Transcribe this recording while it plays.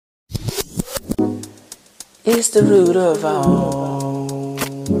It's the root of all.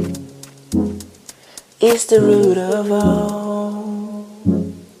 It's the root of all.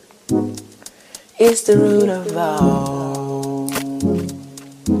 It's the root of all.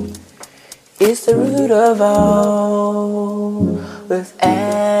 It's the root of all. With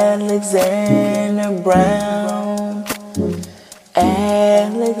Alexander Brown.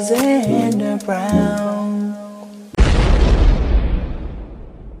 Alexander Brown.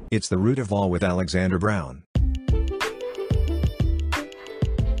 It's the root of all with Alexander Brown.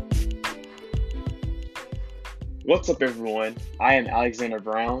 What's up, everyone? I am Alexander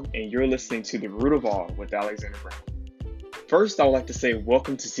Brown, and you're listening to The Root of All with Alexander Brown. First, I would like to say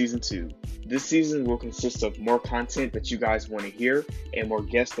welcome to Season 2. This season will consist of more content that you guys want to hear and more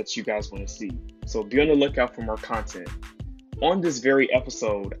guests that you guys want to see. So be on the lookout for more content. On this very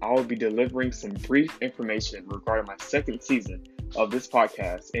episode, I will be delivering some brief information regarding my second season of this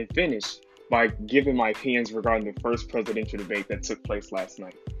podcast and finish by giving my opinions regarding the first presidential debate that took place last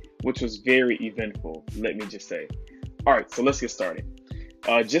night, which was very eventful, let me just say. All right, so let's get started.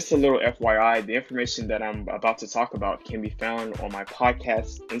 Just a little FYI, the information that I'm about to talk about can be found on my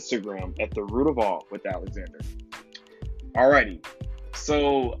podcast Instagram at The Root of All with Alexander. Alrighty,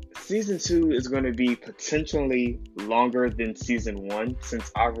 so Season 2 is going to be potentially longer than Season 1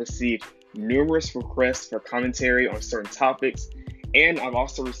 since I've received numerous requests for commentary on certain topics, and I've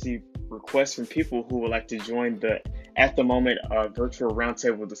also received requests from people who would like to join the, at the moment, virtual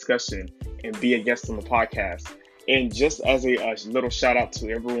roundtable discussion and be a guest on the podcast. And just as a little shout out to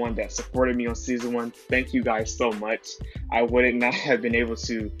everyone that supported me on Season 1, thank you guys so much. I would not have been able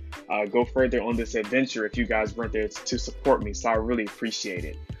to go further on this adventure if you guys weren't there to support me, so I really appreciate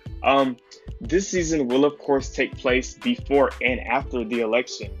it. This season will, of course, take place before and after the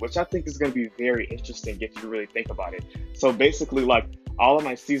election, which I think is going to be very interesting if you really think about it. So basically, like, all of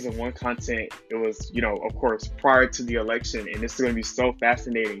my Season 1 content, it was, of course, prior to the election, and this is going to be so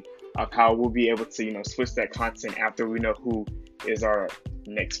fascinating of how we'll be able to, switch that content after we know who is our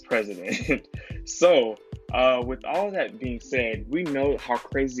next president. So, with all that being said, we know how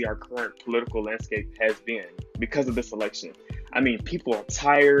crazy our current political landscape has been because of this election. I mean, people are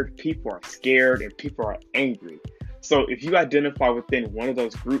tired, people are scared, and people are angry. So if you identify within one of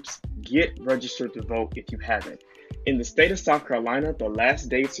those groups, get registered to vote if you haven't. In the state of South Carolina, the last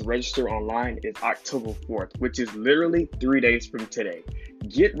day to register online is October 4th, which is literally 3 days from today.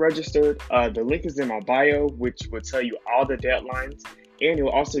 Get registered. The link is in my bio, which will tell you all the deadlines, and it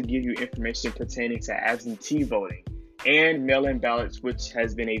will also give you information pertaining to absentee voting and mail-in ballots, which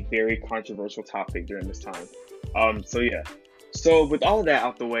has been a very controversial topic during this time. So with all of that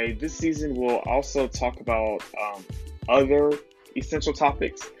out the way, this season we'll also talk about other essential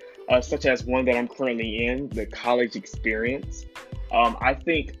topics, such as one that I'm currently in, the college experience. I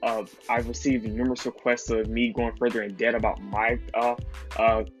think I've received numerous requests of me going further in depth about my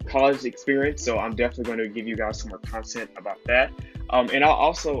college experience, so I'm definitely going to give you guys some more content about that. And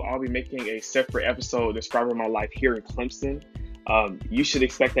I'll be making a separate episode describing my life here in Clemson. You should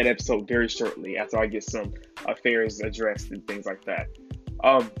expect that episode very shortly after I get some affairs addressed and things like that.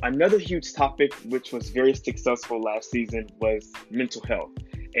 Another huge topic which was very successful last season was mental health.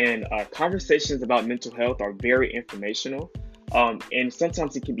 And conversations about mental health are very informational. And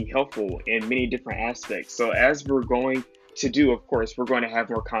sometimes it can be helpful in many different aspects. So as we're going to do, of course, we're going to have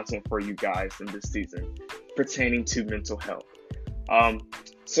more content for you guys in this season pertaining to mental health.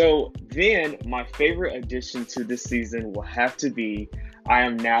 So then my favorite addition to this season will have to be, I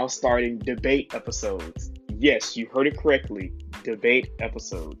am now starting debate episodes. Yes, you heard it correctly, debate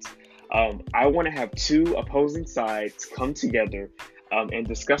episodes. I want to have two opposing sides come together and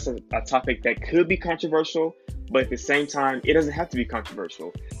discuss a topic that could be controversial, but at the same time, it doesn't have to be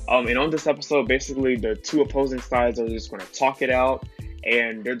controversial. And on this episode, basically, the two opposing sides are just going to talk it out,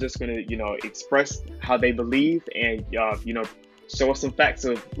 and they're just going to, express how they believe and, show us some facts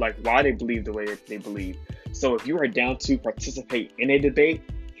of like why they believe the way that they believe. So if you are down to participate in a debate,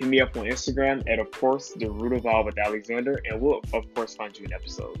 hit me up on Instagram at, of course, The Root of All with Alexander, and we'll, of course, find you an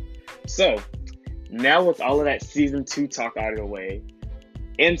episode. So now with all of that Season 2 talk out of the way,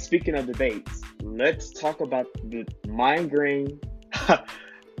 and speaking of debates, let's talk about the migraine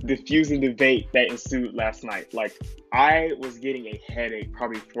diffusing debate that ensued last night. Like, I was getting a headache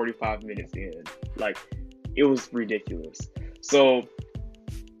probably 45 minutes in. Like, it was ridiculous. So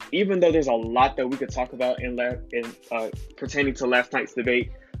even though there's a lot that we could talk about in pertaining to last night's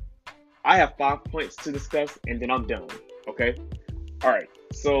debate, I have 5 points to discuss and then I'm done. Okay. All right.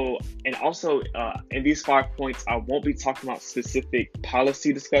 So, and also in these 5 points, I won't be talking about specific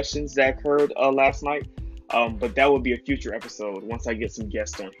policy discussions that occurred last night, but that will be a future episode once I get some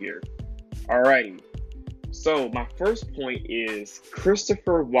guests on here. All righty. So my first point is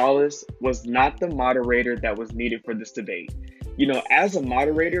Christopher Wallace was not the moderator that was needed for this debate. As a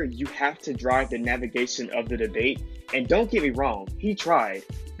moderator, you have to drive the navigation of the debate. And don't get me wrong, he tried,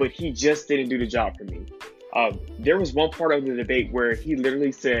 but he just didn't do the job for me. There was one part of the debate where he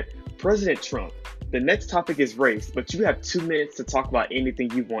literally said, President Trump, the next topic is race, but you have 2 minutes to talk about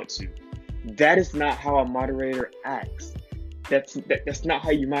anything you want to. That is not how a moderator acts. That's not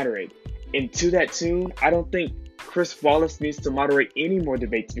how you moderate. And to that tune, I don't think Chris Wallace needs to moderate any more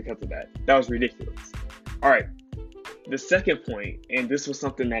debates because of that. That was ridiculous. All right. The second point, and this was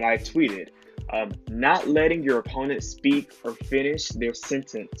something that I tweeted, not letting your opponent speak or finish their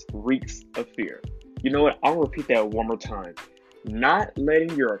sentence reeks of fear. You know what? I'll repeat that one more time. Not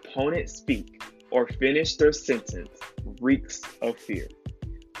letting your opponent speak or finish their sentence reeks of fear.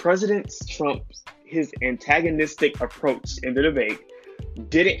 President Trump's his antagonistic approach in the debate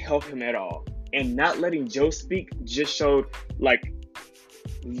didn't help him at all. And not letting Joe speak just showed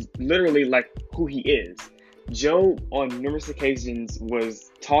literally who he is. Joe on numerous occasions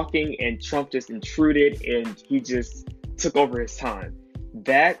was talking and Trump just intruded and he just took over his time.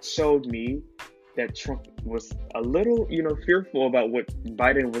 That showed me that Trump was a little, fearful about what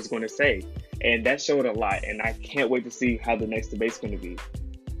Biden was going to say. And that showed a lot. And I can't wait to see how the next debate's going to be.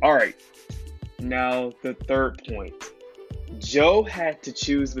 All right. Now, the third point. Joe had to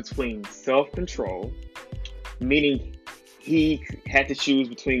choose between self-control, meaning he had to choose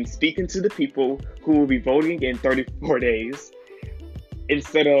between speaking to the people who will be voting in 34 days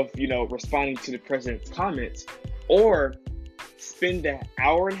instead of, responding to the president's comments, or spend that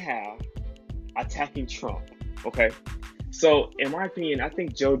hour and a half attacking Trump. Okay. So in my opinion, I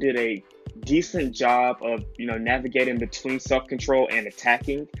think Joe did a decent job of, navigating between self-control and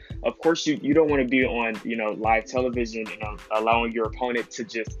attacking. Of course, you don't want to be on, live television and allowing your opponent to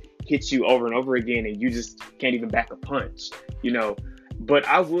just hit you over and over again and you just can't even back a punch, But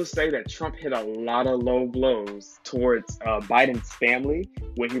I will say that Trump hit a lot of low blows towards Biden's family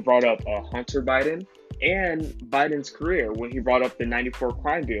when he brought up Hunter Biden and Biden's career when he brought up the 94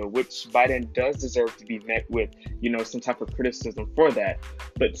 crime bill, which Biden does deserve to be met with, some type of criticism for that.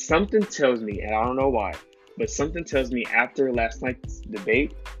 But something tells me, and I don't know why, but something tells me after last night's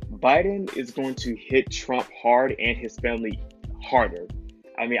debate, Biden is going to hit Trump hard and his family harder.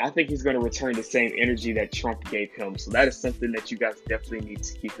 I think he's going to return the same energy that Trump gave him. So that is something that you guys definitely need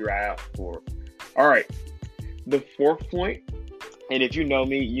to keep your eye out for. All right. The fourth point, and if you know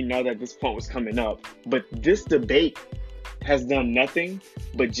me, you know that this point was coming up, but this debate has done nothing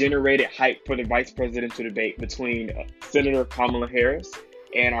but generated hype for the vice presidential debate between Senator Kamala Harris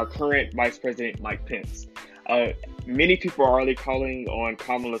and our current Vice President Mike Pence. Many people are already calling on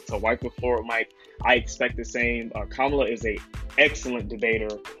Kamala to wipe the floor with Mike. I expect the same. Kamala is an excellent debater,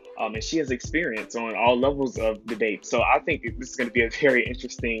 and she has experience on all levels of debate. So I think this is going to be a very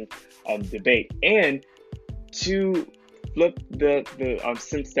interesting debate. And to flip the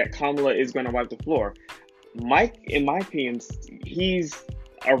sense that Kamala is going to wipe the floor, Mike, in my opinion, he's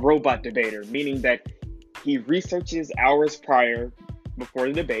a robot debater, meaning that he researches hours prior before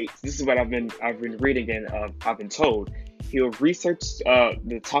the debates. This is what I've been reading and I've been told. He'll research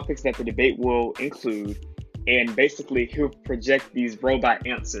the topics that the debate will include, and basically he'll project these robot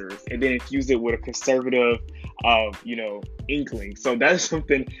answers and then infuse it with a conservative, inkling. So that is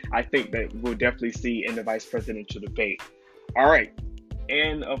something I think that we'll definitely see in the vice presidential debate. All right,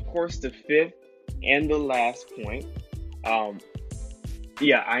 and of course the fifth and the last point.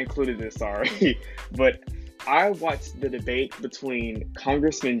 I included this, sorry, but I watched the debate between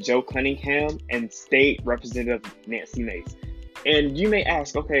Congressman Joe Cunningham and State Representative Nancy Mace. And you may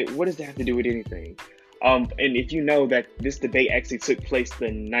ask, okay, what does that have to do with anything? And if you know that this debate actually took place the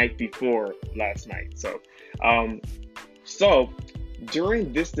night before last night. So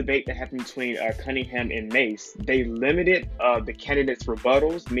during this debate that happened between Cunningham and Mace, they limited the candidates'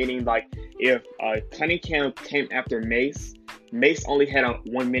 rebuttals, meaning if Cunningham came after Mace, Mace only had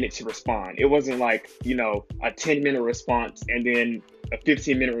 1 minute to respond. It wasn't a 10-minute response and then a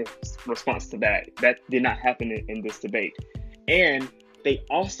 15-minute response to that. That did not happen in this debate. And they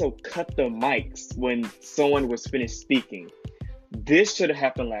also cut the mics when someone was finished speaking. This should have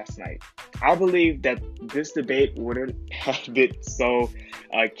happened last night. I believe that this debate would have been so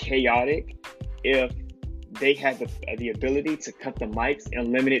chaotic if they had the ability to cut the mics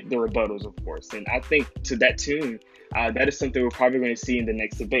and limit the rebuttals, of course. And I think to that tune, that is something we're probably going to see in the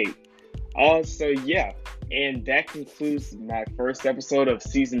next debate. And that concludes my first episode of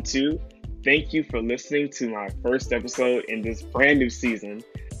season 2. Thank you for listening to my first episode in this brand new season.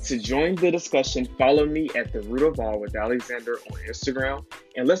 To join the discussion, follow me at the Root of All with Alexander on Instagram,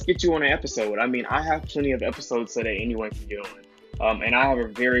 and let's get you on an episode. I mean, I have plenty of episodes so that anyone can get on, and I have a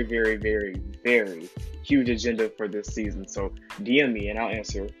very, very, very, very huge agenda for this season. So DM me and I'll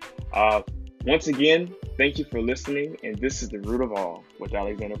answer. Once again, thank you for listening, and this is the Root of All with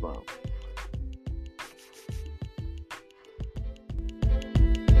Alexander Brown.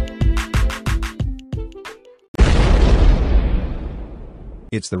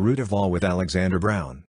 It's the Root of All with Alexander Brown.